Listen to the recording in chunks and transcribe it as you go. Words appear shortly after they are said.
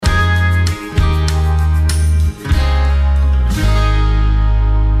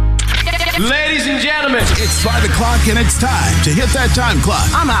and gentlemen. It's 5 o'clock and it's time to hit that time clock.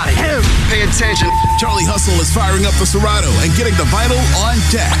 I'm out of here. Pay attention. Charlie Hustle is firing up the Serato and getting the vinyl on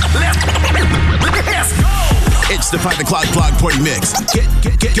deck. Let's go. It's the 5 o'clock Clock Party Mix.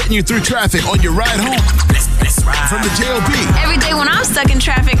 Getting you through traffic on your ride home. From the JLB. Every day when I'm stuck in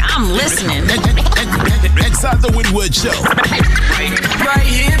traffic, I'm listening. Inside the Winwood Show. Right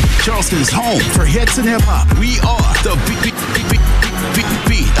here. Charleston's home for hits and hip-hop. We are the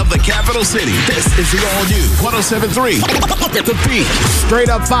beat of the capital city. This is the all-new 107.3. The Beat. Straight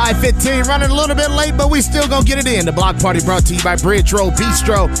up 5:15, running a little bit late, but we still gonna get it in. The block party brought to you by Wrvz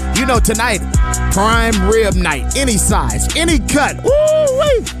Bistro. You know, tonight, prime rib night. Any size, any cut.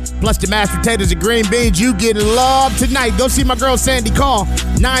 Woo-wee. Plus the mashed potatoes and green beans. You get love tonight. Go see my girl Sandy Call.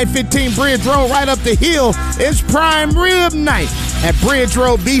 915 Bridge Road, right up the hill. It's prime rib night at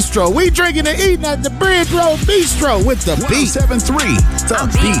Wrvz Bistro. We drinking and eating at the Wrvz Bistro with the Beat. 107.3. I'm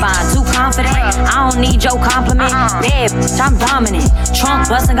beat fine, too confident. I don't need your compliment. Bad bitch, I'm dominant. Trunk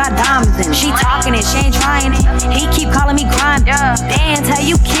bustin', got diamonds in it. She talking it, she ain't trying it. He keep calling me crime. Dance how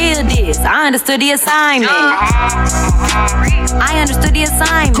you killed this. I understood the assignment. I understood the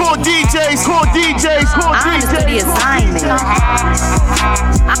assignment. Cool DJs. I understood the assignment.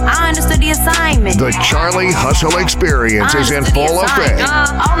 I understood the assignment. The Charlie Hustle experience is in full effect.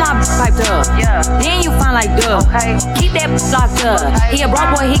 All my piped up. Then you find like duh. Keep that locked up. He a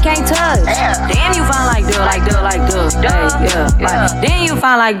broke boy, he can't touch. Then you find like duh. Hey, yeah. Then you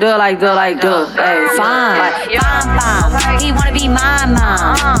find like duh. Hey, fine. He wanna be my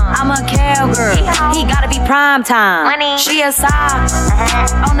mom. I'm a cowgirl. He gotta be prime time. She a side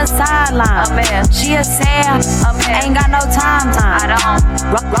on the sideline. She a sad. Ain't got no time.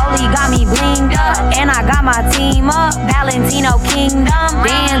 Rolly got me blinged up, and I got my team up. Valentino Kingdom.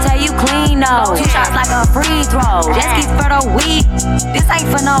 Then tell you clean though. 2 shots like a free throw. Just keep for the week. This ain't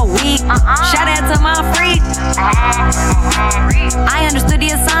for no week. Shout out to my freak. I understood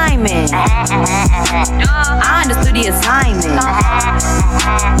the assignment. I understood the assignment.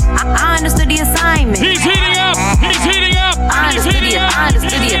 I understood the assignment. He's heating up. I understood it. Do it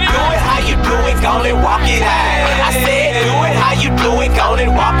how you do it, gon' and walk it out. I said do it how you do it, gon'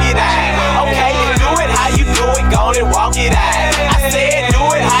 and walk it out. Okay, do it how you do it, gon' and walk it out. I said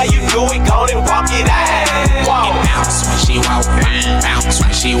do it how you do it, gon' and walk it out. Whoa. It bounce when she walk, bounce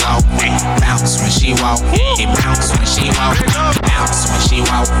when she walk, bounce when she walk, it bounce when she walk, bounce when she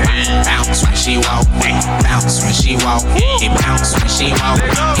walk, bounce when she walk, bounce when she walk, it bounce when she walk,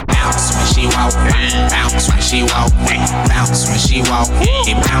 bounce when she walk, bounce when she walk, bounce when she walk,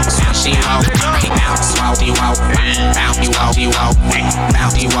 it bounce when she walk, it bounce while she walk, bounce while she walk,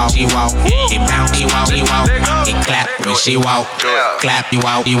 bounce while she walk, it bounce while she walk, it clap when she walk, clap you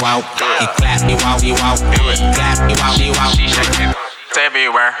while you walk, it clap you while you walk, clap you while you walk. She shaking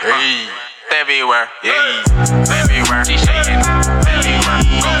everywhere, everywhere, everywhere. She shaking everywhere,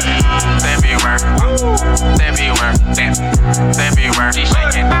 everywhere, everywhere. She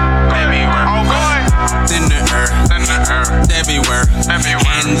shaking everywhere. Oh boy. In the earth, everywhere.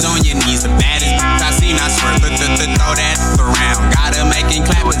 Hands on your knees, the baddest I seen, I swear. Throw that around, got her making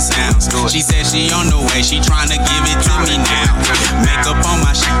clapping sounds. She said she on the way, she tryna give it to me now. Makeup on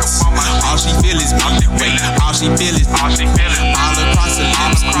my sheets, all she feel is me. Wait, all she feel is all across the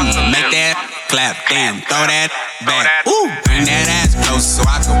lips. Make that clap, damn, throw that back. Ooh, bring that ass close so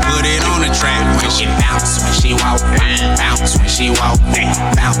I can put it on the track. When she bounce, when she walk, bounce when she walk,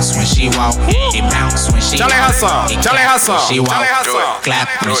 bounce when she walk, it bounce when she walk. Charlie Hustle. She walk, clap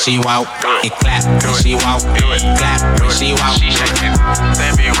when she walk, it clap when she walk, clap when she walk. She shaking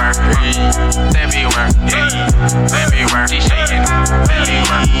everywhere, everywhere, everywhere. She shaking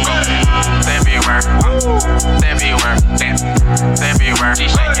everywhere, everywhere, everywhere, everywhere. She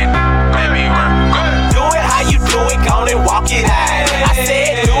shaking everywhere. Do it how you do it, gon' and walk it out. I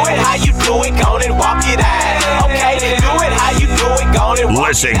said do it how you do it, gon' and walk it out. Okay, do it how you do it, gon' and walk it out.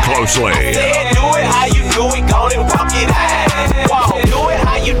 Listen closely. I said do it how you do it, gon' and walk it out. Whoa, do it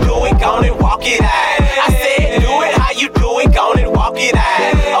how you do it, gon' and walk it out. I said do it how you do it, gon' and walk it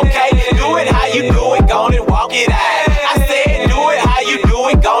out. Okay, do it how you do it, gon' and walk it out. I said do it how you do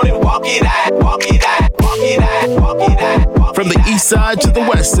it, gon' and walk it out. Walk it out, walk it out, walk it out. From the east side to the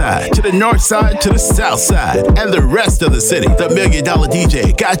west side, to the north side to the south side, and the rest of the city, the $1 Million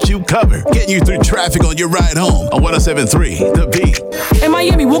DJ got you covered, getting you through traffic on your ride home on 107.3 The Beat. In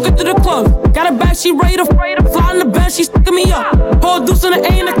Miami, walk into the club, got a bag, she ready to fly in the bed, she sticking me up. Pour a deuce in the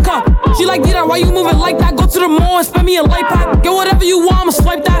A in the cup. She like, get out, why you moving like that? Go to the mall and spend me a light pack. Get whatever you want, I'ma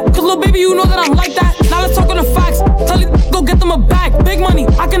swipe that. Cause little baby, you know that I'm like that. Now let's talk on the facts. Tell you go get them a bag. Big money,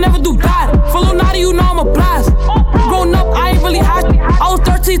 I can never do bad. For Lil Naughty, you know I'm a blast. Growing up, I ain't really had. I was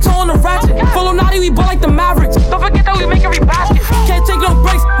 13. till you toe on the ratchet. Follow naughty, we ball like the Mavericks. Don't forget that we make every basket. Can't take no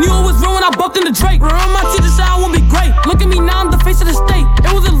breaks. Knew it was real when I bumped into Drake. Remember my teacher said I won't be great. Look at me now, I'm the face of the state.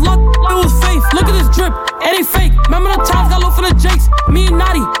 It wasn't luck, it was faith. Look at this drip, it ain't fake. Remember the times got low for the Jakes. Me and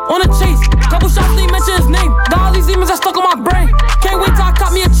Naughty on a chase. Couple shots, they mention his name. Got all these demons that stuck on my brain. Can't wait till I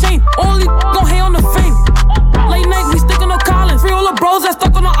caught me a chain. Only gon' hate on the fame. Late night, we stick on the Collins. Free all the bros that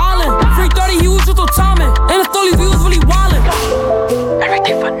stuck on the island. Free 30, he was just on timing. And the story, we was really wildin'.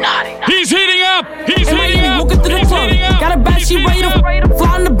 Everything for naughty. He's heating up. He's heating up. Walking through the club. Got a bag, she ready to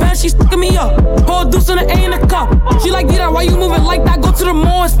fly on the bench. She sticking me up. Pour a deuce in the A in the cup. She like, D-Dot, why you moving like that? Go to the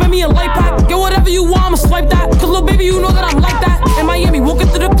mall and spend me a light pack. Get whatever you want, I'ma swipe that. Cause little baby, you know that I'm like that. In Miami, walking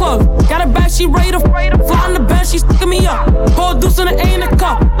through the club. Got a bag, she ready to fly on the bench. She sticking me up. Pour a deuce in the A in the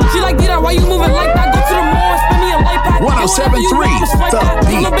cup. She like, D-Dot, why you moving like that? Go to the mall and spend me a light pack. 107.3 The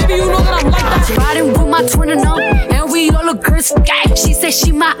Beat. Little baby, you know that I'm like that. Riding with my twin and up, and we all look good. She said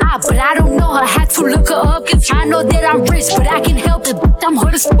she my eye, but I don't know her. Had to look her up. I know that I'm rich, but I can help it. I'm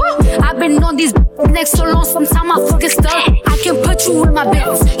hard as fuck. I've been on these next so long, sometimes I fucking stuck. I can put you in my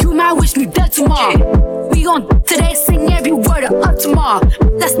business. You might wish me dead tomorrow. We on today, sing every word of up tomorrow.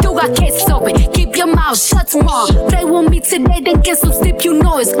 That still got cases open. Keep your mouth shut tomorrow. Play with me today, then get some sleep. You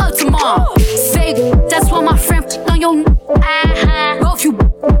know it's up tomorrow. Fake, that's why my friend on your go if you.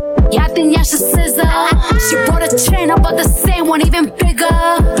 Yeah, I think yeah, she scissor. She bought a chain, I bought the same one, even bigger.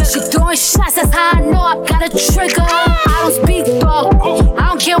 She throwing shots, that's how I know I got a trigger. I don't speak dog, I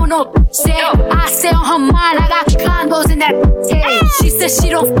don't care what no say. I say on her mind, I got condos in that day. She said she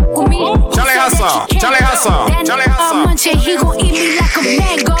don't fuck with me. Charlie Hustle, Charlie Hustle, Charlie Hustle. Munching, he gon' eat me like a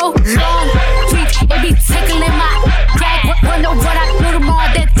mango. Long week, it be tickling my crack. Wonder what I do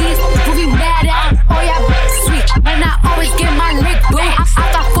tomorrow that these will be mad at. Oh yeah, sweet, and I always get my lick boo. I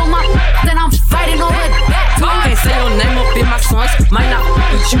thought for my then I'm fighting over that. Can't say your name up in my songs. Might not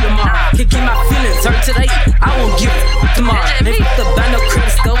with you tomorrow. Can't keep my feelings hurt today. I won't give tomorrow. If the band no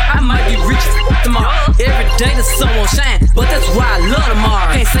credit scope, I might be rich tomorrow. Every day the sun won't shine, but that's why I love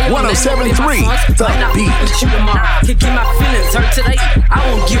tomorrow. Can't say your name up in my songs. Might not with you tomorrow. Can't keep my feelings hurt today. I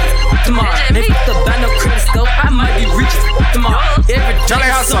won't give tomorrow. If the band no credit scope, I might be rich tomorrow. Every day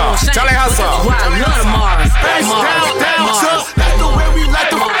the sun won't shine, but that's why I love tomorrow. That's the way we like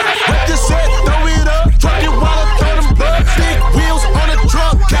to break the set, throw it up, truck it while I throw them blood. Big wheels on the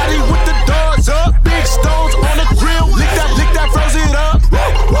truck, caddy with the doors up. Big stones on the grill, lick that, froze it up. Woo,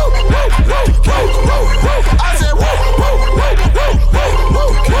 woo, woo, woo, woo, woo, woo. I said woo, woo, woo, woo, woo, woo,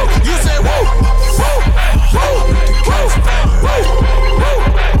 woo. You say woo, woo, woo, woo, woo, woo,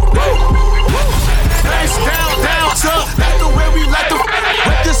 woo, woo. Face down, up. That's the way we like to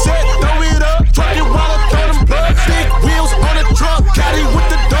break the set, throw it up, truck it while I throw them blood. Big wheels on the truck, caddy with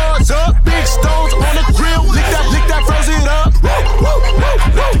the doors up. Big stones on the grill, lick that, froze it up. Woo, woo, woo,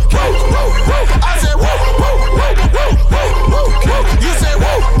 woo, woo, woo, woo. I said woo, woo, woo, woo, woo, woo, woo. You say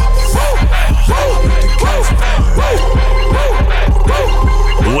woo, woo, woo, woo, woo,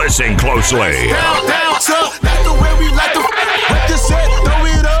 woo. Listen closely. Down, up. That's the way we like to break the set, throw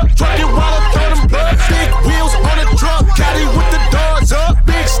it up, truck it while I throw them blood. Big wheels on the truck, caddy with the doors up.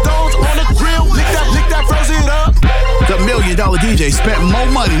 Big stones on the grill, lick that, froze it up. The $1 Million DJ spent more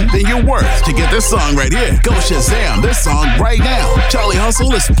money than you're worth to get this song right here. Go Shazam this song right now. Charlie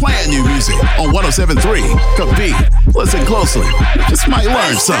Hustle is playing new music on 107.3 The Beat. Listen closely. You just might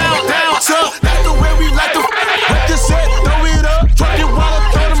learn something. Down, up. That's the way we like to break the set, throw it up, truck it while I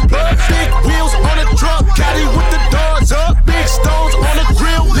throw them blood. Big wheels on the truck, caddy with the doors up. Big stones on the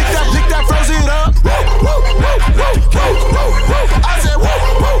grill, lick that, froze it up. Woo, woo, woo, woo, woo, woo, woo. I said woo,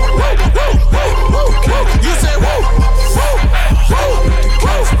 woo, woo, woo, woo, woo, woo. You say woo, woo, woo,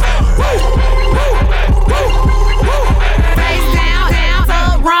 woo, woo, woo, woo. Face down,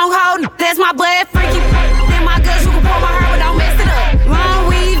 up, wrong hoe, that's my butt freaky. Then my guts, you can pour my heart, but don't mess it up. Long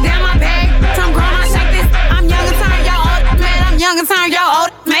weave down my bag, some grown, I shake this. I'm young and turn y'all old, man. I'm young and turn y'all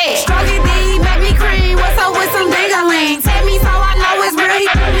old, man. Stroke it deep, make me cream. What's up with some ding-a-ling? Take me so I know it's real. He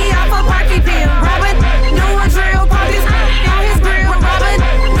put me off a Perky pill. Robert, do a drill, pop this on his grill. Robert,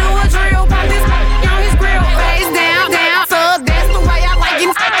 do a drill, pop this on his grill. Face down, up, that's the way I like it.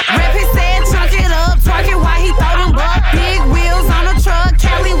 Rep his head, chunk it up, twerk it while he throw them buck. Big wheels on the truck,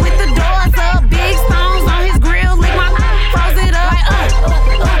 Kelly with the doors up. Big stones on his grill, lick my froze it up. Like I like he like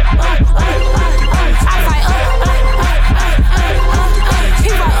we like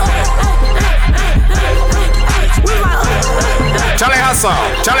Charlie Hustle,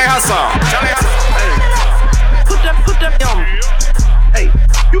 Charlie Hustle, Charlie Hustle. Hey, put that on me. Hey,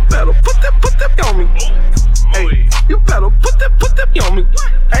 you better put that on me. Hey, you better put that on me.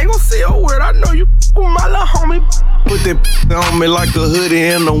 I ain't gon' say a word, I know you with my little homie. Put that on me like a hoodie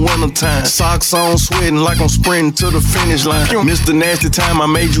in the wintertime. Socks on, sweating like I'm sprinting to the finish line. Mr. Nasty Time, I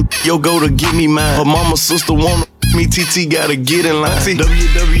made you yo go to get me mine. Her mama, sister wanna me, TT gotta get in line. See,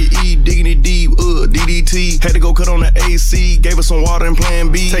 WWE, diggity deep, DDT. Had to go cut on the AC, gave her some water and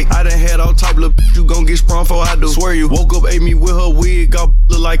plan B. I done had all type of you gon' get sprung for I do. Swear you, woke up, ate me with her wig, got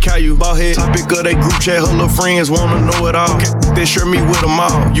look like Caillou. Ball head, topic of they group chat, her little friends wanna know it all. They share me with them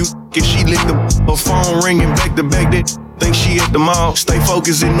all. You if she lick her phone ringing back to back, that think she at the mall. Stay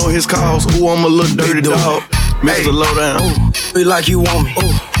focused, ignore his calls. Ooh, I'm a little dirty dog. Mr. Lowdown. Be like you want me.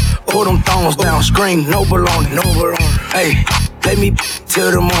 Pull them thongs down, scream, no baloney, no baloney. Hey, let me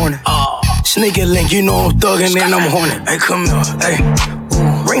till the morning. Sneaky link, you know I'm thuggin' and I'm horny. Hey, come here, hey,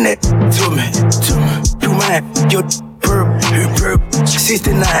 bring that to me. You mad, you perp,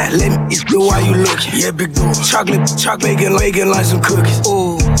 69, let me do why you looking. Yeah, big dude, chocolate, making like some cookies.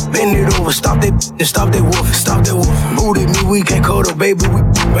 Ooh, bend it over, stop that wolf. Booty me, we can't call the baby, we.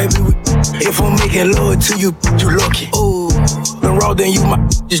 If I'm making love to you, you lucky. Ooh, been raw, then you my,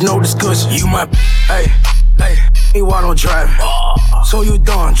 just no discussion. You my, hey, me while I'm driving. So you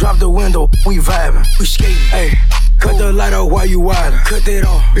done, drop the window, we vibing, we skating. Hey, cut the light off while you wildin'. Cut that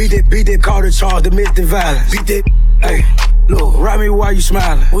off, beat that, call the charge, domestic violence. Beat that, hey, look, ride me while you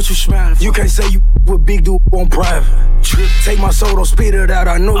smiling. What you smiling for? You can't say you with big dude on private. Trip, take my soul, don't spit it out,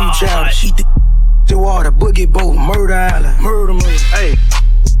 I know you childish. Eat the water, boogie boat, murder island, murder. Hey,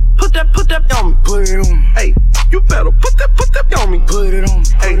 put that on me, put it on me. Hey, you better put that on me, put it on me.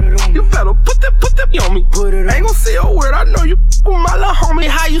 Hey, you better put that on me, put it on me. Ain't gon' say a word, I know you with my little homie,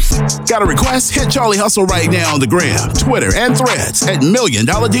 how you Got a request? Hit Charlie Hustle right now on the gram, Twitter, and Threads at $1 Million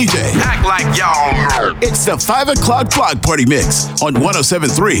DJ. Act like y'all. It's the 5 o'clock block party mix on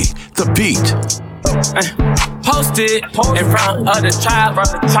 107.3 The Beat. Posted in front of the tribe,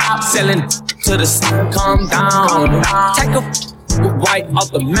 selling to the sun, come down. Take a right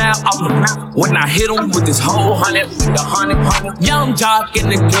off the map. When I hit him with this whole 100, young jock in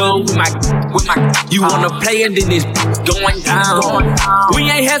the club with my. You wanna play and then it's going down. We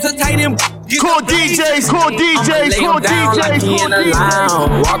ain't hesitating. Cool DJs. Like he in a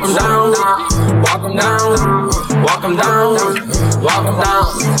lounge. Walk him down.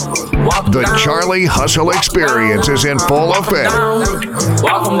 The Charlie Hustle experience is in full effect.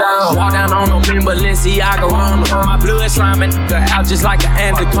 Walk down on them in Balenciaga on them. My blood sliming out just like an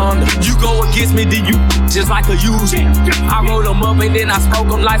anaconda. You go against me, then you just like a user. I roll them up and then I smoke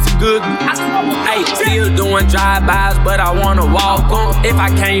them like some good. Hey, still doing drive-bys, but I wanna walk them. If I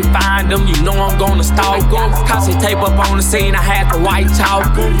can't find them, you know I'm gonna stalk them. Cause they tape up on the scene, I had the white chalk.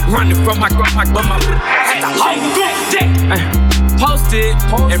 Running from my but my had the whole posted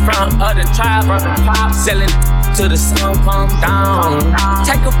in front of the tribe, selling to the sun come down.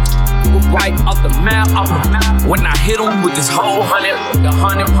 Take a right off the map. When I hit him with this whole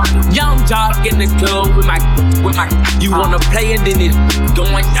 100, young jock in the club with my. You wanna play and then it's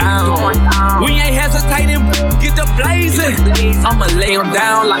going down. We ain't hesitating, get the blazing. I'ma lay him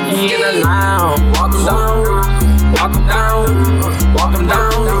down like he in a lounge. Walk him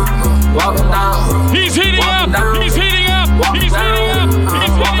down. He's heating up.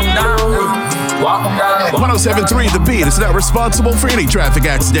 107.3 The Beat is not responsible for any traffic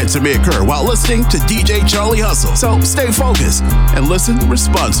accidents that may occur while listening to DJ Charlie Hustle. So stay focused and listen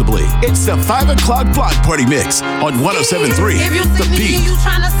responsibly. It's the 5 o'clock block party mix on 107.3 If you The see me Beat. and you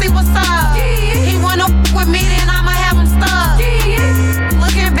tryna see what's up, he wanna with me, then I'ma have him stuck.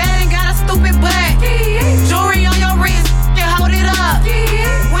 Looking bad and got a stupid butt. Jewelry on your wrist, you hold it up.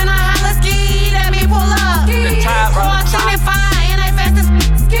 When I holla ski, that me pull up. Walk 25 and I fast as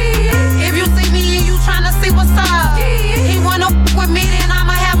if you see me and you tryna see what's up, he wanna with me, then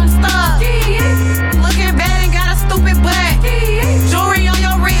I'ma have him stuck. Looking bad and got a stupid butt. Jewelry on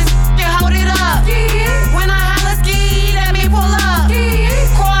your wrist, you hold it up. When I holla ski, that me pull up.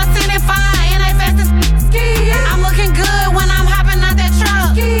 Cross 75 and I fast as I'm looking good when I'm hopping out that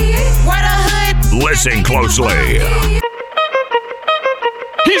truck. Where the hood? Listen closely.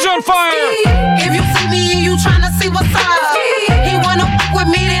 He's on fire. If you see me and you tryna see what's up, he wanna with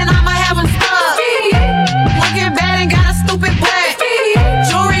me, then I'ma have him stuck. Looking bad and got a stupid butt.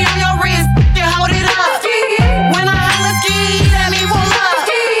 Jewelry on your wrist, you hold it up. When I holla ski, let me pull up.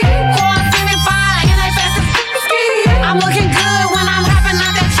 Cross 75 and I fast as I'm looking good when I'm hopping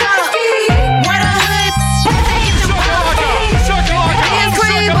out that truck. Where the hood? It's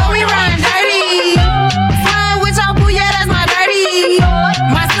pretty, but we run dirty. Flying with y'all boo, yeah, that's my dirty.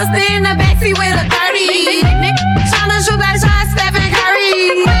 My sister in the backseat with a 30. Tryna shoot back shots, Stephen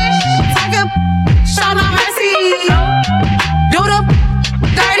Curry. Take a show no mercy. Do the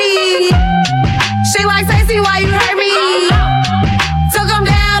dirty. She like Stacy, why you hurt me?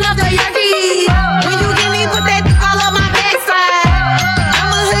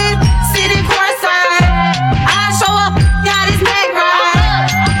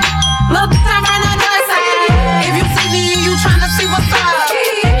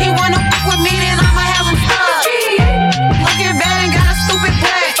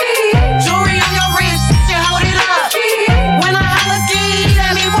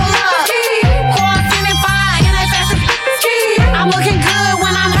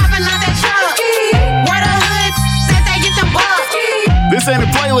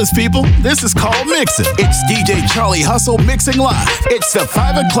 Fellas, people, this is called mixing. It's DJ Charlie Hustle mixing live. It's the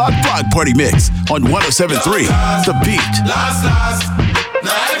 5 o'clock block party mix on 107.3 The Beat. Last,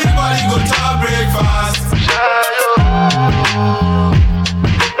 now everybody go to breakfast.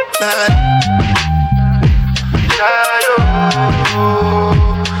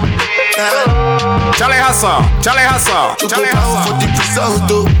 Charlie Hustle, Charlie Hustle, Charlie Hustle. For the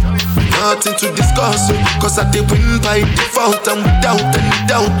result, nothing to discuss, cause I did win by default and without any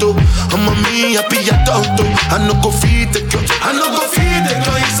doubt. I'm a me happy adult, I no go feed the girl, I no go feed the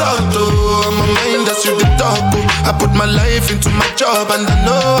girl insult. I'm a mind that's you the talk. I put my life into my job and I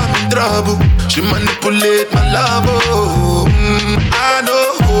know I'm in trouble. She manipulate my love. I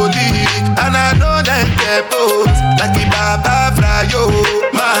know holy and I know that purpose. Like the Baba Frayo,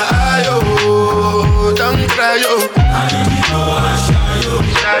 my ayo, don't cry yo. I need to go and shayo.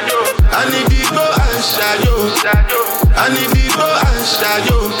 I need to go and shayo. I need to go and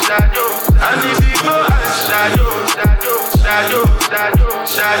shayo. I need to go and shayo. Shayo.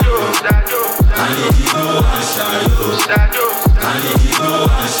 I need to go and shayo. I need to go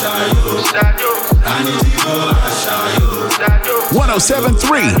and shayo. I need to go and shayo. 107.3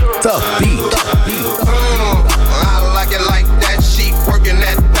 The Beat. I like it like that. She working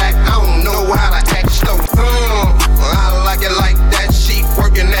that back. I don't know how to act slow. I like it like that. She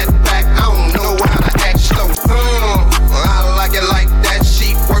working that back. I don't know how to act slow. I like it like that.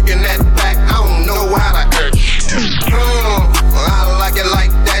 She working that back. I don't know how to act. I like it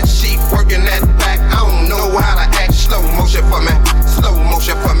like that. She working that back. I don't know how to act. Slow motion for me. Slow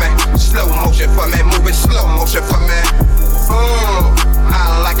motion for me. Slow motion for me. Moving slow motion for me.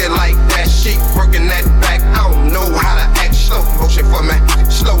 I like it like that. She working that back. I don't know how to act. Slow motion for me.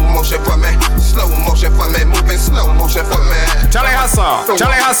 Slow motion for me. Slow motion for me. Moving slow motion for me. Charlie Hustle,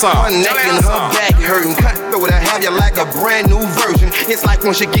 Charlie Hustle. Her neck and her back hurting. Cut through to have you like a brand new version. It's like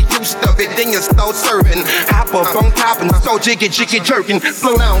once you get used to it, then you start serving. Hop up on top and start jiggy jerking.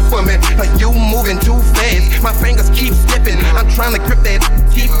 Slow down for me. You moving too fast. My fingers keep slipping. I'm trying to grip that.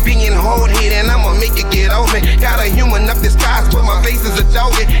 Keep being hard hit and I'ma make it get on me. Got a human up disguise, but my face is a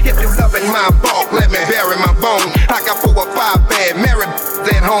dog. If you loving my bulk, let me bury my bone. I got 4 or 5 bad married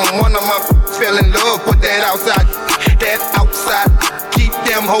at home. One of my fell in love with that outside. That outside, keep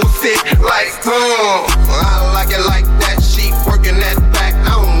them hoes sick like I like it like that. She working that back.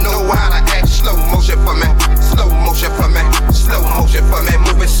 I don't know how to act. Slow motion for me. Slow motion for me. Slow motion for me.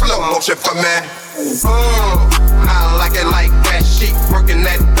 Moving slow motion for me. I like it like that. She working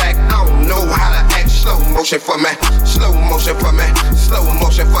that back. I don't know how to act. Slow motion for me. Slow motion for me. Slow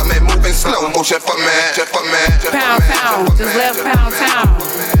motion for me. Moving slow motion for me. Pound town, just left pound town.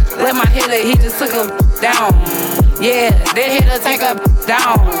 Let my hitter, he just took her down. Yeah, that hitter take her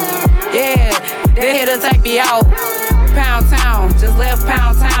down. Yeah, that hitter take me out. Pound town, just left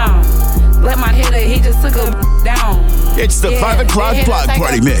pound town. Let my hitter, he just took her down. It's the 5 o'clock block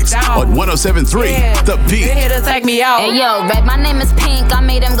party mix on 107.3 The Beat. That hitter take me out. Hey yo, rap, my name is Pink. I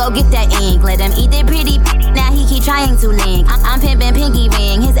made him go get that ink. Let him eat it pretty. Now he keep trying to link. I'm pimpin' pinky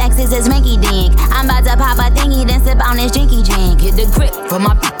ring. His ex is his rinky dink. I'm about to pop a thingy, then sip on this drinky drink. Hit the grip for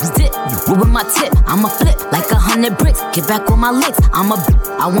my zip. With my tip, I'ma flip like 100 bricks. Get back with my licks. I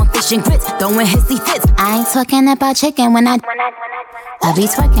want fish and grits. Throwing hissy fits. I ain't talking about chicken when I be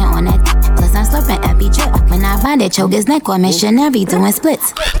twerking on that. Plus I'm slurping epi drip. When I ride it, choke his neck or missionary doing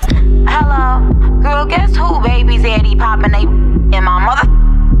splits. Hello, girl, guess who baby's daddy poppin' they in my mother.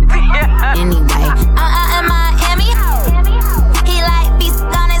 Anyway, in Miami, he like beef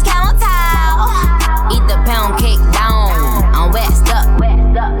on his camel toe. Eat the pound cake down. I'm waxed up,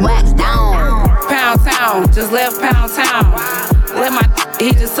 waxed down. Pound town, just left pound town. Let my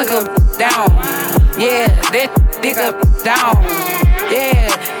he just took her down. Yeah, that dick up down. Yeah,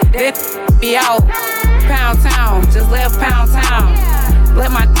 that be out. Pound town, just left pound town.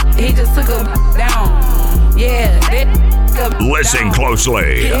 Let my he just took her down. Yeah, that Listen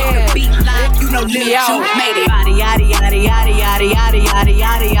closely. Yeah, beat line, you know Lil Juke made it. Body yaddy yaddy yaddy yaddy yaddy yaddy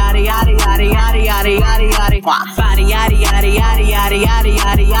yaddy yaddy yaddy yaddy yaddy yaddy yaddy yaddy. Body yaddy yaddy yaddy yaddy yaddy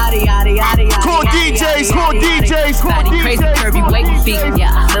yaddy yaddy yaddy yaddy. Cool DJs, cool DJs, cool Body crazy, curvy, wavy beat.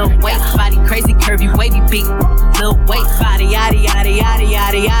 Yeah, little weight. Body crazy, curvy, wavy beat. Little weight. Body yaddy yaddy yaddy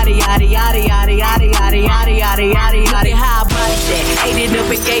yaddy yaddy yaddy yaddy yaddy yaddy yaddy yaddy yaddy yaddy yaddy. How I body that? Ate it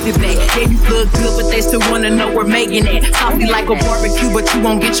up and gave it back. Yeah, you look good, but they still wanna know we're making it. Softly like a barbecue, but you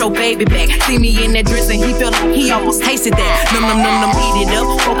won't get your baby back. See me in that dress and he felt like he almost tasted that. Num, eat it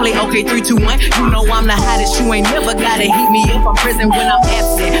up. Go play okay, 3, 2, 1. You know I'm the hottest, you ain't never gotta heat me up. I'm present when I'm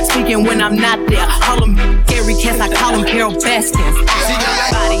absent, speaking when I'm not there. All them scary Curry cats, I call them Carol Baskins.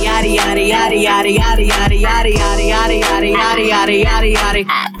 Body, yaddy, yaddy, yaddy, yaddy, yaddy, yaddy, yaddy, yaddy, yaddy, yaddy, yaddy, yaddy, yaddy, yaddy.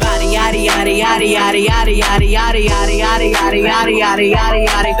 Body, yaddy, yaddy, yaddy, yaddy, yaddy, yaddy, yaddy, yaddy, yaddy, yaddy, yaddy, yaddy, yaddy,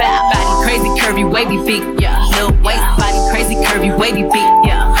 yaddy. Body crazy, curvy, wavy, big, yeah. Little waist, body crazy, curvy, wavy, big,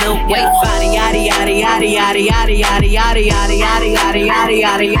 yeah. Little waist, body, yaddy, yaddy, yaddy, yaddy, yaddy, yaddy, yaddy, yaddy, yaddy, yaddy, yaddy,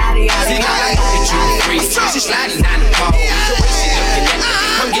 yaddy, yaddy, yaddy. She's sliding down the pole. The way she looking at me,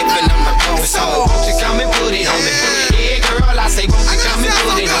 I'm giving them the pole. So won't you come and put it on me? Yeah, girl, I say won't you come and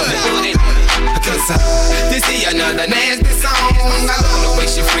put it on me? Put it on me. Cause this is another nasty song. I love the way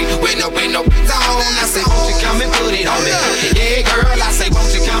she free with no zone. I say won't you come and put it on me? Yeah, girl, I say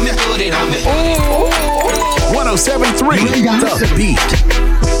won't you come and put it on me? 107.3 The Beat.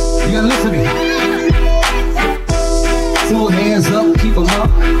 You gotta listen to me. 2 hands up, keep them up.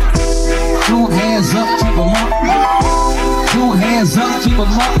 2 hands up, keep them up. 2 hands up, keep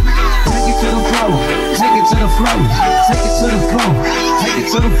them up. Take it to the floor. Take it to the floor. Take it to the floor. Take it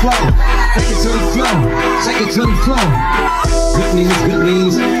to the floor. Take it to the floor. Take it to the floor. Good knees, good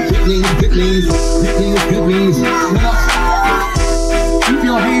knees. Good knees, good knees. Good knees, good knees. Keep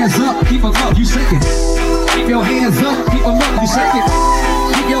your hands up, keep them up. You shake it. Keep your hands up, keep them up. You shake it.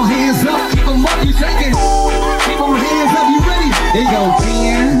 Keep your hands up, keep them up. You shake it. Keep your hands up. You ready? They go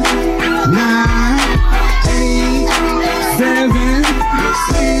 10, 9, 8, 7,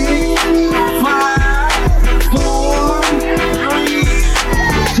 6, 5, 4, 3,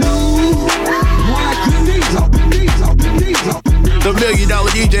 2, 1. Good knees up, good knees up, good knees up. The $1 Million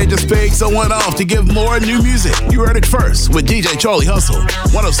DJ just paid someone off to give more new music. You heard it first with DJ Charlie Hustle.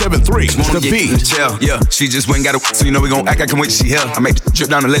 107.3 The Beat. Yeah, she just went and got a so you know we gon' act. I can't wait till she here. I make drip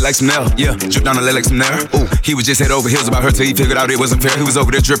down the leg like some nail. Yeah, drip down the leg like some nail. Ooh, he was just head over heels about her till he figured out it wasn't fair. He was over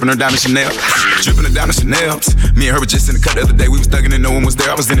there dripping her down to Chanel. Dripping her down to Chanel. Me and her were just in the cut the other day. We was thugging and no one was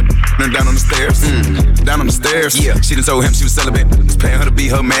there. I was in it, her down on the stairs. Down on the stairs. Yeah, she done told him she was celibate. Was paying her to be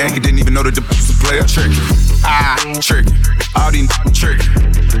her man. He didn't even know that the was a player. Tricky. Tricky. All these tricky.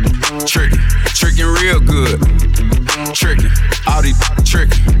 Tricky. Tricking real good. Tricky. All these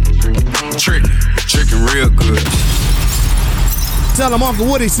tricky. Tricky. Tricking real good. Tell him Uncle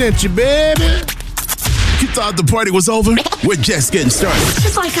Woody sent you, baby. You thought the party was over? We're just getting started.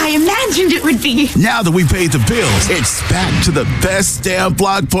 Just like I imagined it would be. Now that we paid the bills, it's back to the best damn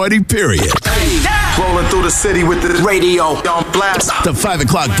block party, period. Hey, rolling through the city with the radio on blast. The 5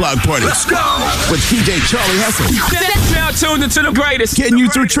 o'clock block party. Let's go. With DJ Charlie Hustle. Now tuned into the greatest. Getting you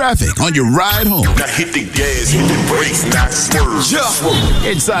through traffic on your ride home. Now hit the gas, hit the brakes, not swerve.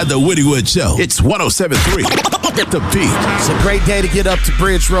 Inside the Woody Wood Show. It's 107.3 The Beat. It's a great day to get up to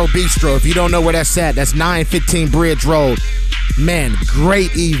Bridge Road Bistro. If you don't know where that's at, that's 915 Bridge Road. Man,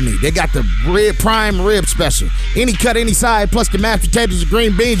 great evening. They got the prime rib special. Any cut, any side, plus the mashed potatoes and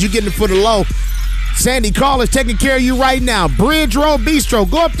green beans. You getting it for the low. Sandy Call is taking care of you right now. Bridge Road Bistro.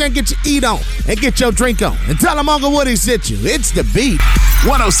 Go up there and get your eat on and get your drink on. And tell them Uncle Woody sent you. It's The Beat.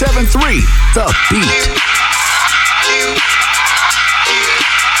 107.3 The Beat.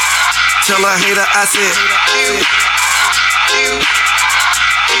 Tell a hater I said.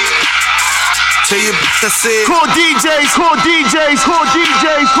 Tell you I said. Cool DJs, cool DJs, cool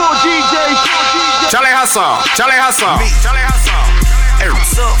DJs, cool DJs, cool DJs. Charlie Hustle, Charlie Hustle, Charlie Hustle.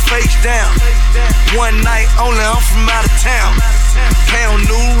 What's up, face down? One night only, I'm from out of town. Pound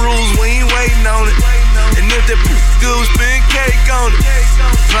new rules, we ain't waiting on it. And if that good, spin cake on it.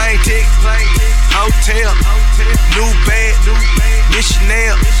 Plane ticket, hotel, new bag,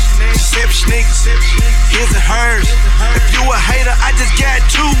 missionary, Sip sneakers, his and hers. If you a hater, I just got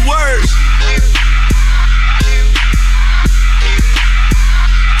 2 words.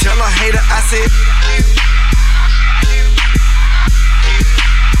 Tell a hater I said.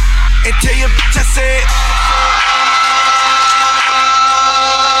 And tell your bitch I said.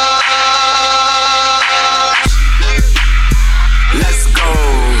 Let's go.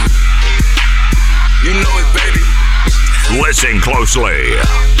 You know it, baby. Listen closely.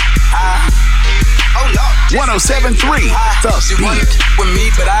 107.3 The She Beat. wanted with me,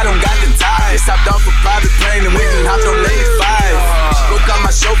 but I don't got the time. Stopped off a private plane and went and hopped on 85. Broke out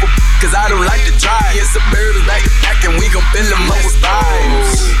my chauffeur, cause I don't like to drive. Yeah, Suburban's back to back and we gon' fill them up with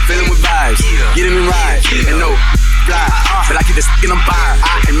vibes. Fill them with vibes, get in and ride. And no, fly, but I keep the stick and I'm fire.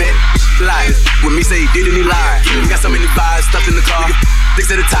 I admit, fly. With me say he did and he lied. We got so many vibes stuffed in the car. 6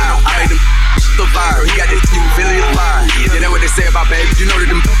 at a time, I made them so viral. He got this you feeling his fire. Yeah, that's what they say about baby. You know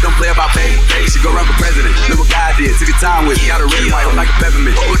that them don't play about baby. She go run for president. Look what God did. Took your time with it. Got a red white like a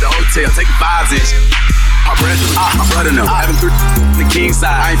peppermint. Put the hotel, take the vibes in. My brother know. Having three the king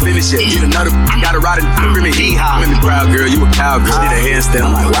side. I ain't finished yet. Need another. Got a ride and really hee haw. I'm in the crowd, girl. You a cowgirl. Did a handstand.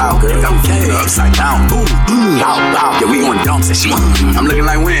 I'm like, wow, girl. Okay. Upside down. Boom. Wow. Yeah, we going dump. Said she. I'm looking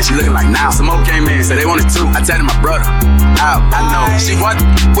like when? She looking like now. Some more came in. Said they wanted two. I tell my brother. Out. I know. She want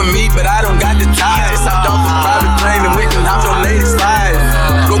with me, but I don't got the time. Just hopped off a private plane and went and hopped on ladies' live.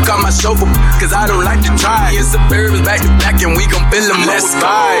 Go call my chauffeur, cause I don't like to drive. It's Suburbans back to back and we gon' fill them less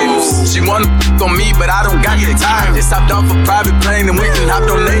vibes. She wanna on me, but I don't got the time. Just hopped off a private plane and went and hopped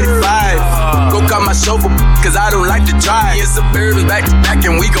on 85. Go call my chauffeur, cause I don't like to drive. It's Suburbans back to back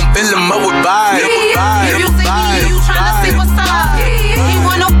and we gon' fill them up with vibes. If you see me, you tryna see what's up. He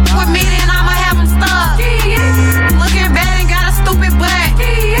wanna with me, then I'ma have him stuck. Looking bad and got a stupid butt.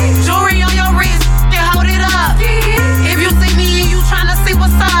 Jewelry on your wrist, can hold it up. If you see me, you tryna see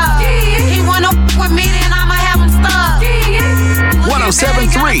what's up. He wanna with me, then I'ma have him stuck.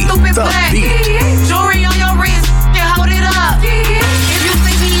 107.3 The Beat. Jewelry on your wrist, can hold it up. If you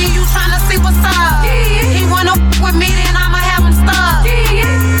see me, you tryna see what's up. He wanna with me, then I'ma have him stuck.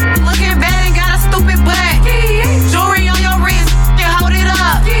 Looking bad and got a stupid butt. Jewelry on your wrist, can hold it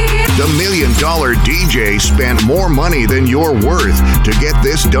up. The $1 Million DJ spent more money than you're worth to get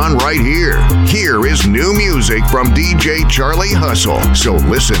this done right here. Here is new music from DJ Charlie Hustle. So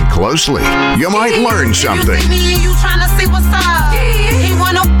listen closely. You might learn something. If you see me, you tryna see what's up. He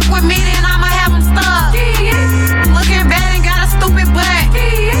wanna with me, then I'ma have him stuck. Looking bad and got a stupid butt.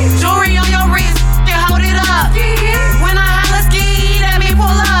 Jewelry on your wrist, can hold it up. When I holla ski, let me pull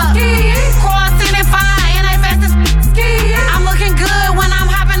up. Cross in and fire, and I fast as ski. I'm looking good when I'm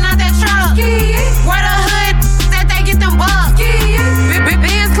hopping out that truck. Where the hood that they get them bucks.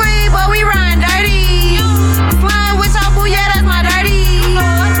 Benz clean, but we run dirty. Flying with your boo, yeah, that's my dirty.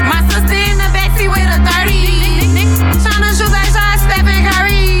 My sister in the backseat with a 30. Tryna shoot that shot, Stephen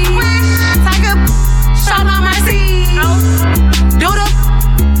Curry. Take a show no mercy. Do the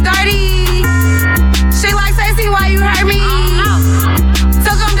dirty. She like Stacey, why you hurt me?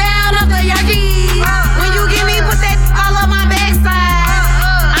 Took him down up the Yankee. When you give me, put that all on my backside.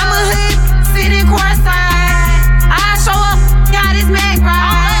 I'm a hood, sitting courtside. I show up, got his Mac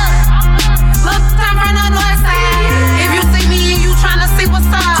right. Look, I'm from the north side. If you see me, you tryna see what's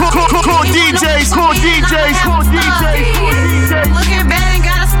up. Cool DJs. Looking bad and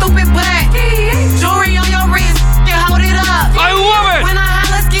got a stupid butt. Jewelry on your wrist, can hold it up. I love it. When I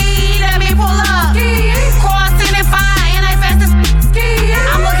holla ski, let me pull up. Cross in and fire, and I fast as ski.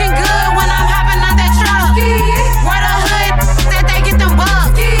 I'm looking good when I'm hopping out that truck. Where the hood that they get them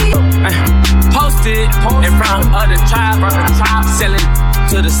bucks. Posted in front of the tribe, selling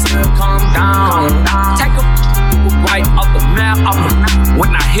to the sun, calm down. Take a right off the map,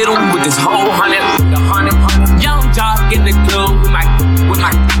 when I hit him with this whole hundred. Young jock in the club with my.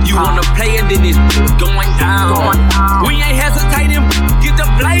 You wanna play and then it's going down. We ain't hesitating, get the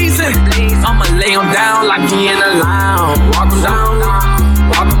blazing. I'ma lay him down like he in a lounge. Walk him down.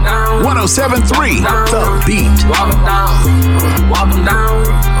 107.3 The Beat. Walk him down. Walk him down.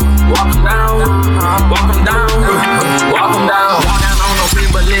 Walk him down. Walk him down. Walk him down. Walk down on no free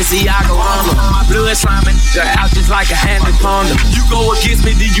Balenciaga on him. My blood slamming, the out just like a handed condom. You go against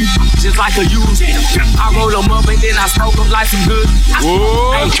me, then you just like a used. I roll them up and then I smoke them like some good.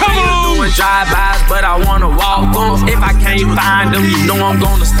 Whoa, come on! Doing drive-bys, but I wanna walk them. If I can't find them, you know I'm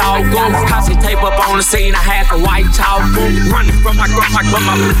gonna stalk them. Caution tape up on the scene, I had the white chalk. Running from my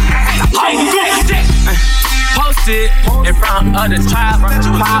posted in front of the tribe,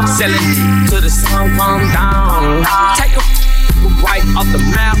 selling to the sun come down. Take a right off the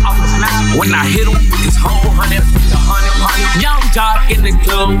map, when I hit him with this whole hundred. Young jock in the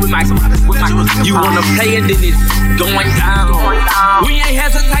club with my. You wanna play and then it's going down. We ain't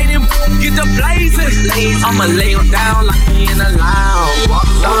hesitating, get the blazing. I'ma lay him down like he in a lounge. Walk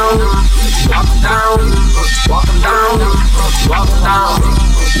him down, walk him down, walk him down, walk him down,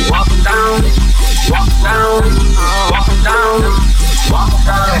 walk him down, walk him down, walk him down, walk him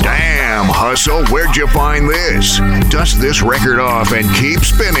down. Damn, Hustle, where'd you find this? Dust this record off and keep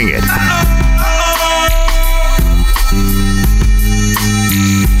spinning it.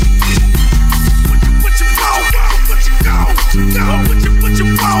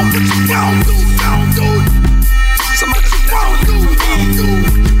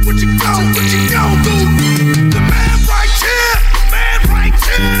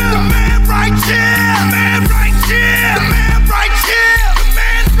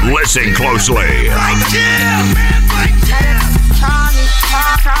 Listen closely.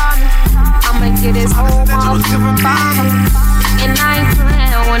 I'ma get his whole mouth body, and I ain't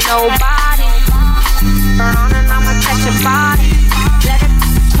playing with nobody. Burn on and I'ma catch a body. Let it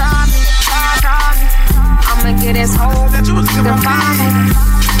try me. farmer.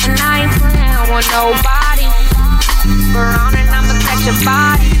 And I ain't playing with nobody. Around and I'ma catch your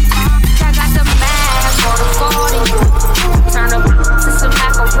body. I got the mask for the 40. Turn up to some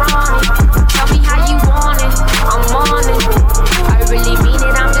macaroni. Tell me how you want it, I'm on it. I really mean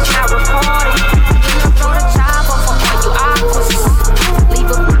it, I'm just not recording. You look throw the chopper for all you aquas.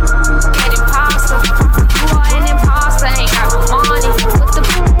 Leave a get imposter. You are an imposter, ain't got no money. Put the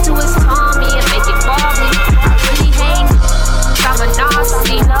to his tummy and make it bubbly. I really hate it. I'm a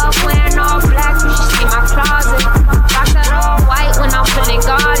Nazi, love wearing all black. You should see my closet. Rock that all white when I'm feeling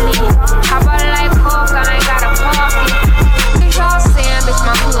godly. How about like coke, I ain't got a pocket. Bitch, y'all saying, bitch,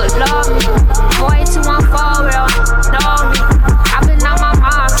 my hood love me. Boy, 214, real, know me. I've been on my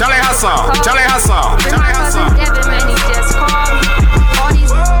mind. Charlie Hustle, Charlie Hustle, Charlie Hustle. Devin, man, he just called me. All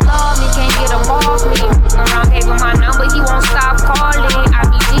these love me, can't get them off me. Around gave him my number, he won't stop calling. I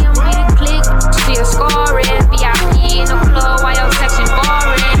be DM, get a click, still scoring. VIP in the club while your section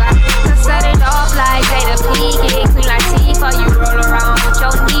boring. I set it off like Jada Pinkett. Clean like Tifa, you roll around with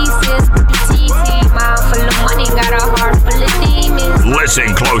your nieces. TT, mind full of money, got a heart full of demons.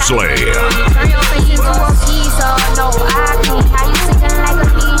 Listen closely. Turn your face into a pizza, no acne. How you sitting like a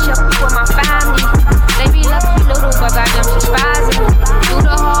leash up with my family? They be lucky little, but got them shit spazzing. Do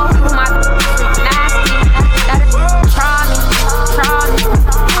the whole crew, my nasty. That try me.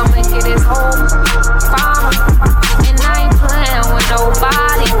 I'ma get this whole farmer. And I ain't playing with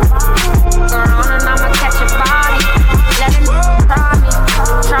nobody. Girl on and I'ma catch your body. Let him try me.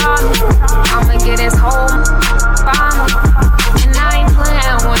 I'ma get this whole farmer. And I ain't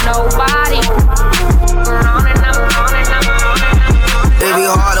playing with nobody. Girl on and It be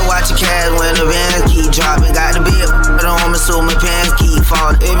hard to watch your cash when the bands keep dropping. Got to be a at home so my pants keep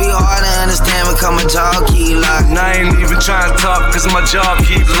falling. It be hard to understand because my jaw keep locking. And I ain't even trying to talk cause my jaw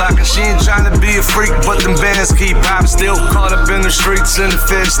keep locking. She ain't trying to be a freak but them bands keep popping. Still caught up in the streets and the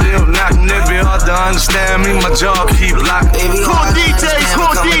feds still knocking. It be hard to understand me, my jaw keep locking. It be hard to understand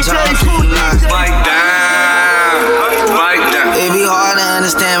because my jaw keep locking. Bite down, bite down. It be hard to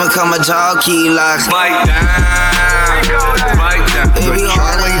understand because my jaw keep locking. Bite down, bite down. It be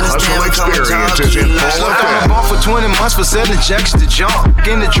hard to understand because my jaw keep locking. I'm bought for 20 months for 7 jacks to jump.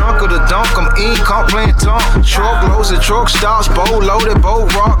 In the trunk of the dunk, I'm in, caught playing tongue. Truck loads and truck stops, boat loaded,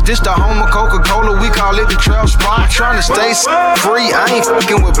 boat rock. This the home of Coca-Cola, we call it the trail spot. Trying to stay free, I ain't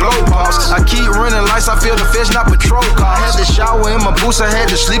fucking with blow pops. I keep running lights, I feel the fish, not patrol car. Had to shower in my boots, I had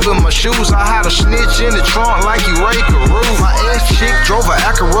to sleep in my shoes. I had a snitch in the trunk like he Ray Carew. My ex-chick drove a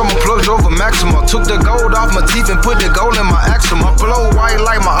Acura, my plug drove a Maxima. Took the gold off my teeth and put the gold in my axle. My blow white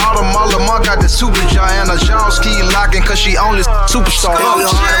like my Audemars Lamar got the super giant. Her jaws keep locking cause she only superstar. It be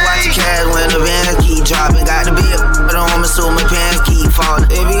hard to watch your cash when the bands keep dropping. Got to be a at home so my pants keep falling.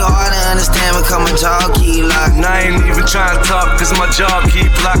 It be hard to understand because my jaw keep locking. And I ain't even trying to talk cause my jaw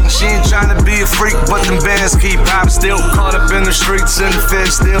keep locking. She ain't trying to be a freak but them bands keep popping. Still caught up in the streets and the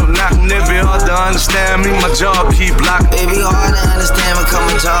feds still knocking. It be hard to understand me, my jaw keep locking. It be hard to understand because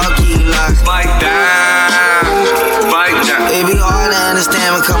my jaw keep locking. Bite down, bite down. It be hard to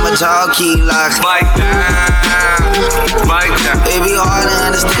understand because my jaw keep locking. Bite down, bite down. It be hard to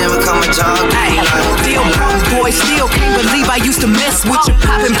understand because my jaw keep locking. Still broke, boy, still can't believe I used to mess with you.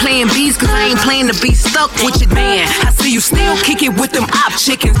 Poppin' playing beats cause I ain't playing to be stuck with you, man. I see you still kick it with them op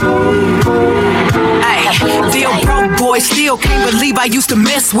chickens. Ay, still broke, boy, still can't believe I used to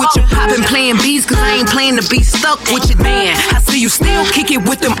mess with you. Poppin' playing beats cause I ain't playing to be stuck with you, man. I see you still kick it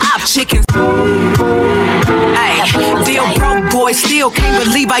with them op chickens. Ay, still broke, boy, still can't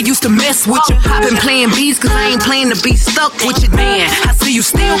believe I used to mess with you. Poppin' playing beats cause I ain't playing to be stuck with you, man. I see you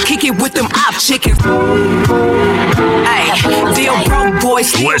still kick it with them op chickens. Ay, still broke, boy,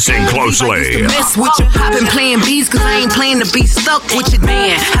 still listen closely. Mess with you. Poppin' playing beats cause I ain't playing to be stuck with you,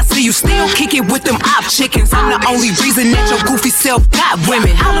 man. I see you still kick it with them op chickens. I'm the only reason that your goofy self got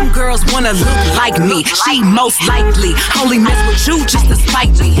women. All them girls wanna look like me. She most likely only mess with you just to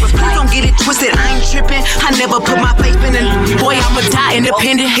spite me. Please don't get it twisted, I ain't trippin'. I never put my faith in it. Boy, I'ma die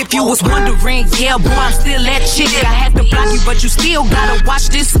independent. If you was wondering, yeah, boy, I'm still that chick. I had to block you, but you still gotta watch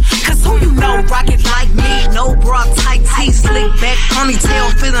this. Cause who you know rockin' like me? No bra, tight tee, slick back,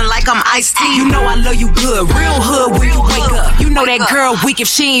 ponytail, feeling like I'm iced tea. You know I love you good, real hood when you wake up. You know that girl weak if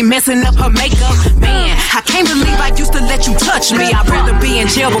she ain't messing up her makeup. Man, I can't believe I used to let you touch me. I'd rather be in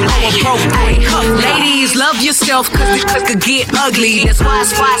jail before a broke boy. Ladies, love yourself cause it could get ugly. That's why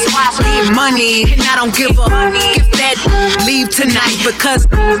I get money and I don't give a if that leave tonight because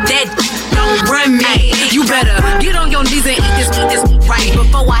that don't run me. You better get on your knees and eat this right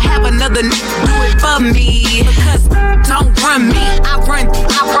before I have another do it for me. Because don't run me, I run.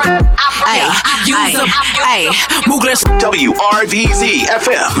 Ay, use a Hey, Moogles. WRVZ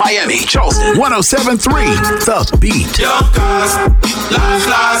FM, Miami, Charleston. 107.3, The Beat. Young cars,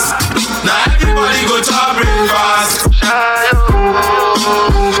 last. Now everybody go to our breakfast.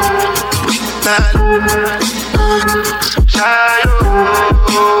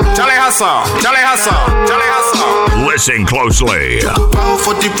 Charlie Hustle. Listen closely. Power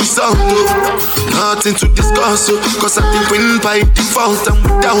for the result, nothing to discuss, cause I did win by default and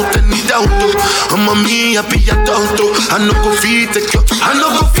without any doubt. I'm a me happy adult, I no go feed the girl,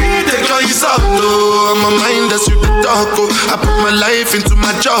 is out. I'm a mind that's with the talk, I put my life into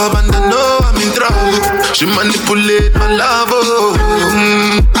my job and I know I'm in trouble. She manipulate my love,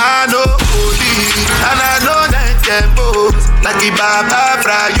 I know and I know that get both like a Baba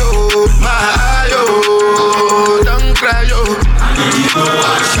Frayo, my yo, don't cry yo.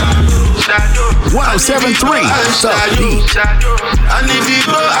 107.3, The Beat. I need to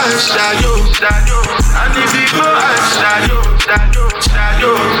go and shadow. I need to go and shadow. I need to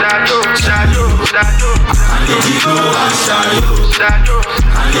go and shadow. I need to go and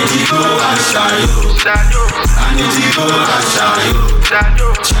shadow. I need to go and shadow.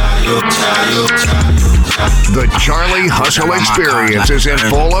 The Charlie Hustle experience is in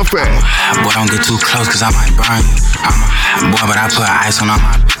full effect. Boy, don't get too close, cause I might burn you. I'm a hot boy, but I put ice on all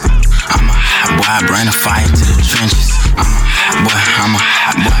my. I'm a hot boy, I bring the fire to the trenches. I'm a hot boy, I'm a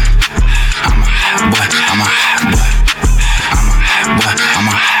hot boy. I'm a hot boy, I'm a hot boy. I'm a hot boy, I'm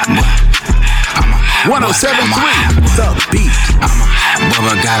a hot boy. I'm a hot boy, 107.3, The Beat. I'm a hot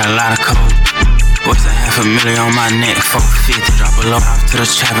boy, but got a lot of code. What's a $500,000 on my neck? 450. Drop a load off to the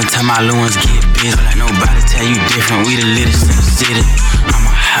trap and tell my Lewins get busy. Like nobody tell you different. We the littest in the city. I'm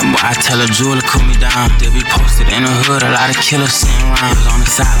a hot boy. I tell a jeweler cool me down. They be posted in the hood. A lot of killers sitting around. Was on the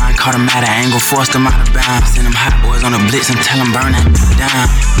sideline, caught them at an angle, forced them out of bounds. Send them hot boys on the blitz and tell them burn that down.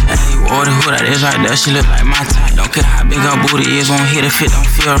 Hey, order who that is right there. She look like my type. Don't care how big her booty is. Won't hit if it don't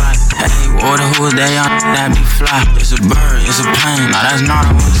feel right. Hey, order who is that young? That be fly. It's a bird. It's a plane. Now that's not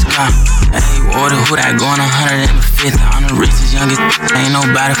on the sky. Hey, order who that going 150? I'm the richest, youngest. Ain't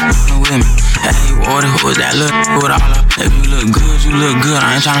nobody f***ing with me. Hey, order who is that look with all up? If you look good, you look good.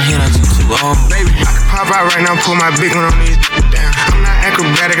 I ain't tryna hear that you too old. Baby, I can pop out right now, pull my big one on these. Damn, I'm not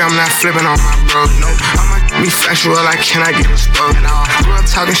acrobatic, I'm not flipping on my bro. Nope, I'ma be factual, like can I get exposed? Real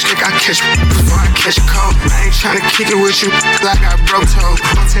talking stick, I catch before I catch a cold. I ain't tryna kick it with you like I broke toe.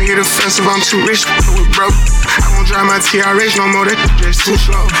 I'll take it offensive, I'm too rich with broke. I won't drive my TRH no more, that just too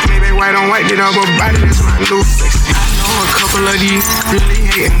slow. Maybe white on white, did all but body, that's my new fix. I know a couple of these really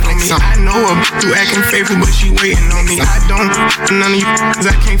hating on me. I know a you acting faithful, but she waiting on me. I don't none of you, cause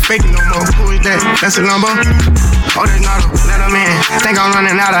I can't fake it no more. Who is that? That's a number? Oh, that's not a let him in. Think I'm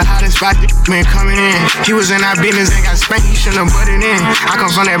running out of hottest spot, man coming in. He was in our business and got spanked, he shouldn't have butted in. I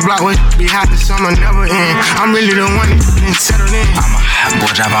come from that block where be hot, the summer never end. I'm really the one that settled in. I'm a hot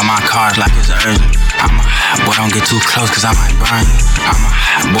boy, drive out my cars like it's urgent. I'm a hot boy, don't get too close, cause I might burn you. I'm a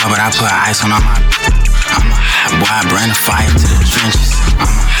hot boy, but I put ice on all my. I'm a hot boy, I bring the fire to the trenches. I'm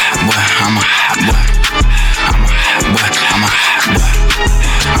a hot boy, I'm a hot boy. I'm a hot boy, I'm a hot boy.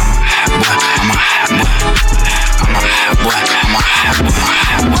 I'm a hot boy, I'm a hot boy. I'm a hot boy, I'm a hot boy.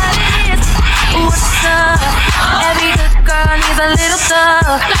 What is, what's up? Every good girl needs a little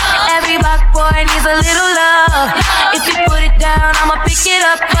thug. Every black boy needs a little love. If you put it down, I'ma pick it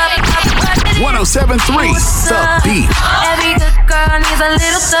up. 107.3, The Beat. Every good girl needs a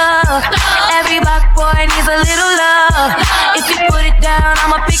little thug. Every black boy needs a little love. If you put it down,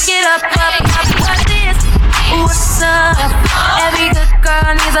 I'ma pick it up. What is, what's up? Every good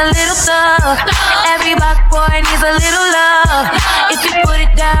girl needs a little thug. Every black boy needs a little love. If you put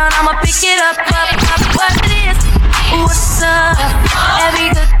it down, I'ma pick it up. What is, what's up? Every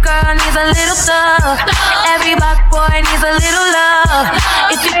good girl needs a little thug. Every black boy needs a little love.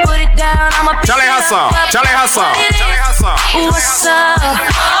 If you put it down, I'ma pick Charlie it Hustle. up. Charlie Hustle. Charlie Hustle. What's up?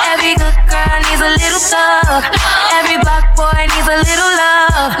 Every good girl needs a little thug. Every black boy needs a little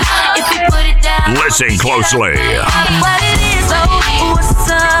love. If you put it down, listen closely. what it is, oh, what's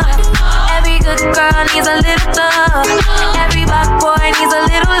up? Every good girl needs a little thug. Every black boy needs a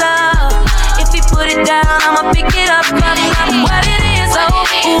little love. If you put it down, I'ma pick it up. What it is,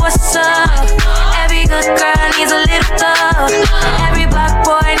 oh, what's up? Every good girl needs a little thug. Every black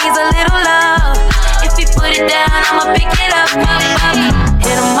boy needs a little love. If you put it down, I'ma pick it up.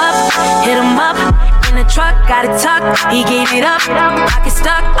 Hit him up. In the truck, got it tucked. He gave it up. I get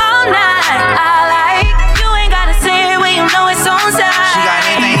stuck all night. I like you ain't gotta say it when you know it's on side. She got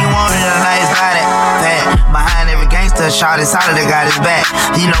anything you want in a nice body. Behind every gangster to Shawty solid that got his back.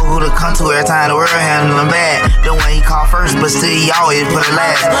 He know who to come to every time the world handle him bad. The one he called first, but still he always put it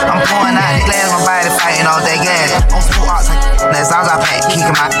last. I'm pouring out the glass, my body fighting all that gas. On full ox, that's all I pack, kicking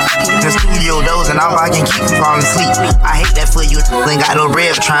my in the studio doors, and all I can keep from falling asleep. I hate that for you, ain't got no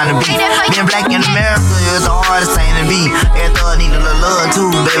bread for trying to be. Being black in America is the hardest thing to be. Every thug need a little love too,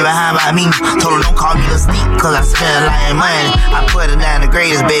 baby, how about me? Told her don't call me the sneak, cause I spend a lot of money. I put her down the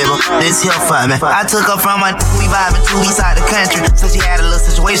greatest, baby, this here for me. I took her from my we vibing to east side of the country. So she had a little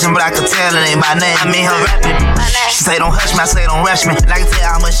situation, but I could tell it ain't my name. I mean her rapping. She say don't hush me, I say don't rush me. And I can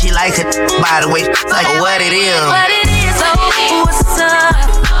tell how much she like it. By the way, like what it is. What it is, oh, what's up?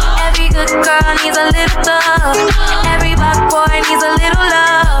 Every good girl needs a little love. Every black boy needs a little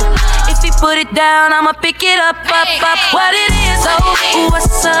love. If he put it down, I'ma pick it up. What it is, oh,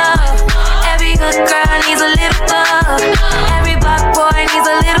 what's up? Every good girl needs a little love. Every black boy needs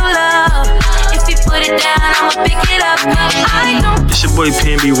a little love. If he put it down, I'ma pick it up. I don't. It's your boy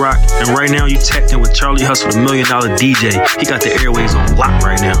PNB Rock, and right now you tapped in with Charlie Hustle, the $1 Million DJ. He got the airways on lock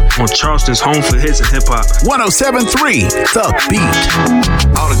right now on Charleston's home for hits and hip hop. 107.3 The Beat.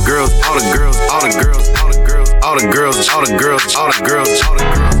 All the girls, all the girls, all the girls, all the girls, all the girls, all the girls, all the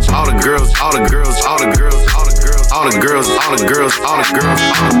girls, all the girls, all the girls, all the girls, all the girls, all the girls, all the girls, all the girls, all the girls,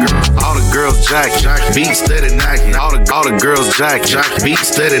 all the girls, jack, beat steady knocking. All the girls, jack, beat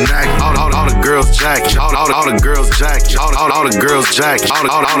steady knocking. All the girls, jack, all the girls, jack, all the girls, jack, all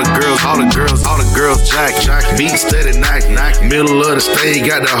the girls, jack, beat steady knocking. Middle of the stage,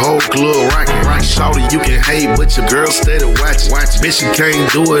 got the whole club rocking. Shawty, you can hate, but your girl steady watching. Bitch, you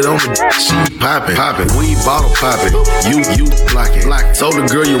can't do it on the she popping. We bottle popping. You blocking. Told the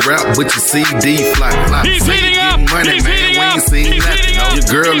girl you rap, but your CD flopping. He's heating up. Money, man, we ain't seen nothing. Your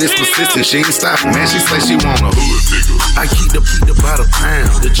girl is persistent, she ain't stopping, man. She say she want a hood nigga. I keep the by the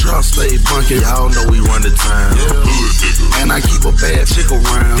pound. The truck stay bunking, y'all know we run the town. Hood nigga. And I keep a bad chick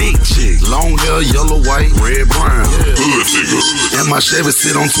around. Big chick, long hair, yellow, white, red, brown. Hood nigga. And my Chevy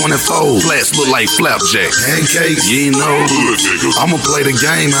sit on 24. Flats look like flapjack. Pancakes, you ain't know. Hood nigga. I'ma play the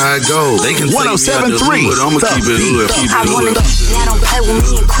game how it goes. They can 107.3. I'ma keep it hood. I wanna go, now don't play with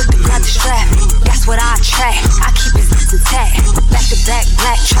me and quick to grab the strap. That's what I attract. I keep it intact. Back to back,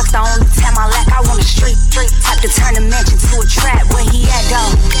 black trucks, the only time I lack. I want a straight type to turn the mansion to a trap. Where he at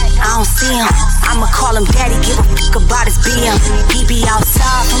though? I don't see him. I'ma call him daddy, give a fuck about his BM. He be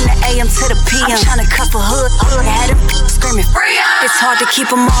outside from the AM to the PM. I'm tryna cuff a hood, had him screaming. It's hard to keep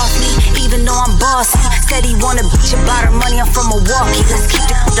him off me, even though I'm bossy. Said he want a bitch about her money, I'm from Milwaukee. Let's keep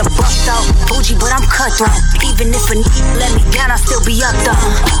the buck though. Bougie, but I'm cutthroat. Even if a let me down, I'll still be up though.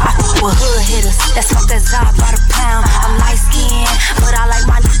 I fuck with hood hitters, that smoke that Zod by the pound. I'm light skinned, but I like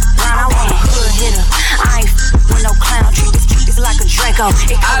my brown. I want a hood hitter. I ain't with no clown. Treat this like a Draco.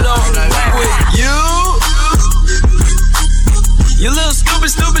 I don't fuck with you. You little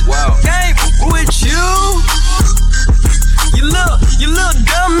stupid. Wow. Ain't with you. You little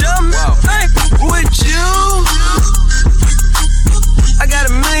dumb. Wow. Ain't with you. I got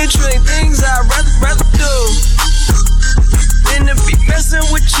a million trillion things I'd rather do than to be messing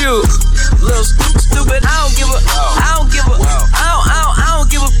with you. Little stupid. I don't give a. I don't give a. I don't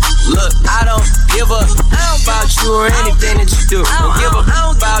give a. Look, I don't give a about you or anything that you do. Don't give a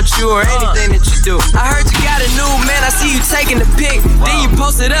about you or anything that you do. I heard you got a new man. I see you taking the pic. Then you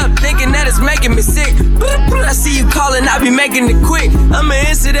post it up, thinking that it's making me sick. I see you calling, I be making it quick. I'ma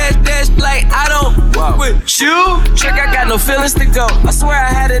answer that like I don't with you. Check, I got no feelings to go. I swear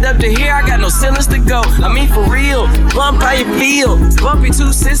I had it up to here. I got no ceilings to go. I mean for real. Bump how you feel. Bumpy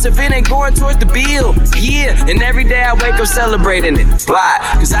 2 cents if it ain't going towards the bill. Yeah, and every day I wake up celebrating it. Why?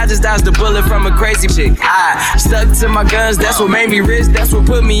 Cause I just dodged a bullet from a crazy chick. I stuck to my guns, that's what made me rich. That's what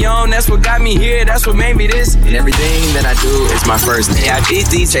put me on, that's what got me here. That's what made me this. And everything that I do is my first name. Yeah, I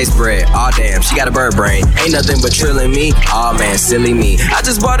chase bread. Aw damn, she got a bird brain. Ain't nothing but trilling me. Aw man, silly me. I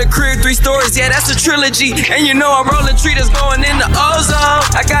just bought a crib, 3 stories. Yeah, that's a trilogy. And you know I'm rolling tree that's going in the ozone.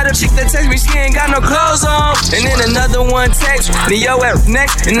 I got a chick that text me, she ain't got no clothes on. And then another one text me, yo ass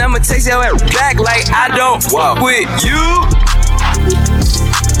next. And I'ma text your ass back like I don't fuck with you.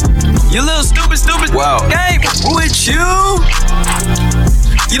 You little stupid. Wow. Ain't with you.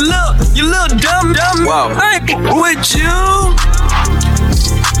 You little dumb. Wow. Ain't with you.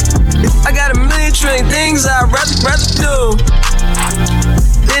 I got a million trillion things I'd rather do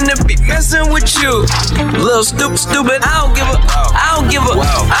than to be messing with you. Little stupid. I don't give a. I don't give a.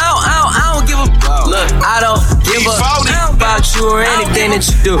 I don't give a. Look, I don't give a about you or anything that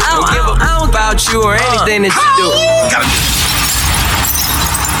you do. Don't give a about you or anything that you do.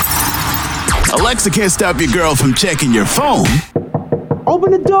 Alexa can't stop your girl from checking your phone.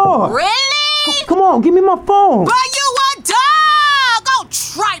 Open the door. Really? Come on, give me my phone. Bro, you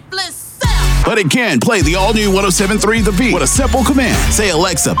trifling self. But it can play the all-new 107.3 The Beat with a simple command. Say,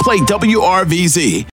 Alexa, play WRVZ.